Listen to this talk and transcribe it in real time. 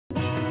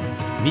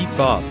Meet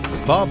Bob.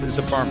 Bob is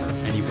a farmer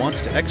and he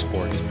wants to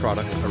export his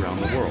products around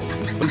the world,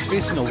 but he's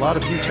facing a lot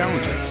of new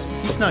challenges.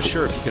 He's not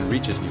sure if he can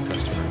reach his new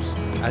customers,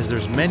 as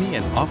there's many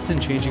and often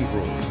changing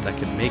rules that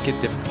can make it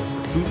difficult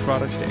for food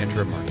products to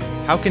enter a market.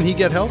 How can he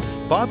get help?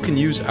 Bob can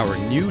use our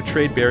new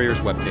Trade Barriers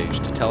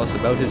webpage to tell us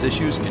about his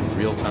issues in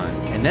real time.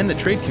 And then the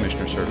Trade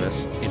Commissioner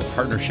Service, in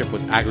partnership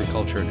with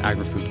Agriculture and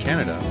Agri-Food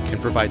Canada, can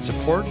provide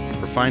support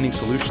for finding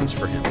solutions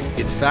for him.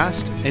 It's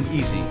fast and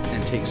easy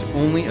and takes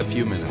only a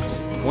few minutes.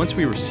 Once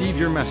we receive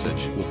your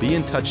message, we'll be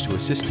in touch to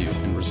assist you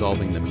in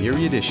resolving the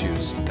myriad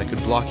issues that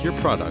could block your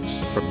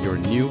products from your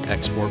new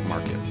export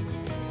market.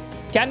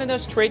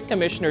 Canada's Trade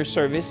Commissioner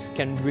Service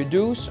can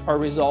reduce or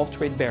resolve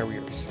trade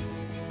barriers.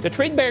 The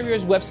Trade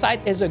Barriers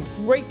website is a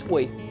great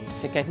way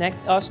to connect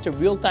us to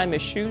real-time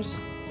issues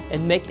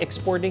and make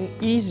exporting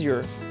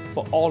easier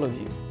for all of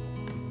you.